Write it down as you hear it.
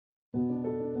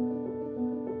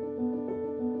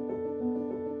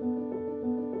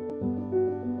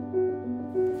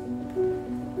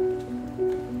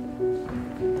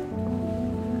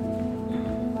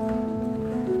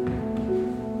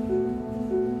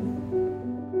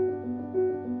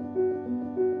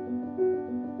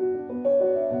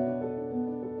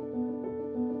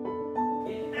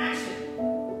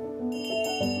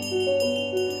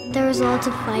was lots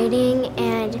of fighting,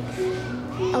 and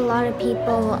a lot of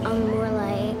people were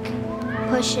like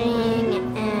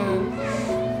pushing and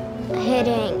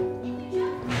hitting.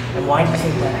 And why do you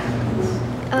think that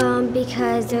happens?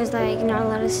 Because there's like not a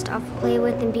lot of stuff to play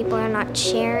with and people are not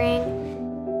sharing.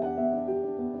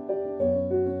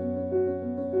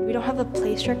 We don't have a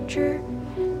play structure.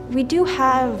 We do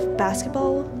have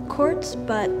basketball courts,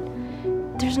 but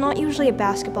there's not usually a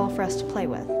basketball for us to play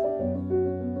with.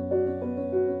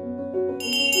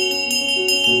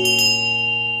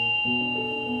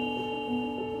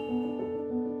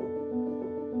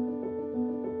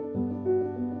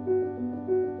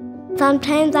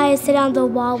 Sometimes I sit on the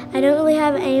wall. I don't really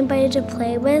have anybody to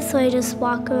play with, so I just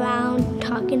walk around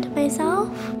talking to myself.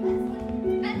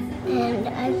 And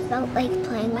I felt like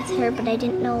playing with her, but I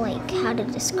didn't know like how to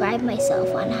describe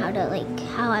myself on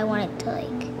how I wanted to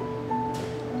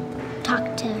like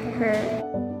talk to her.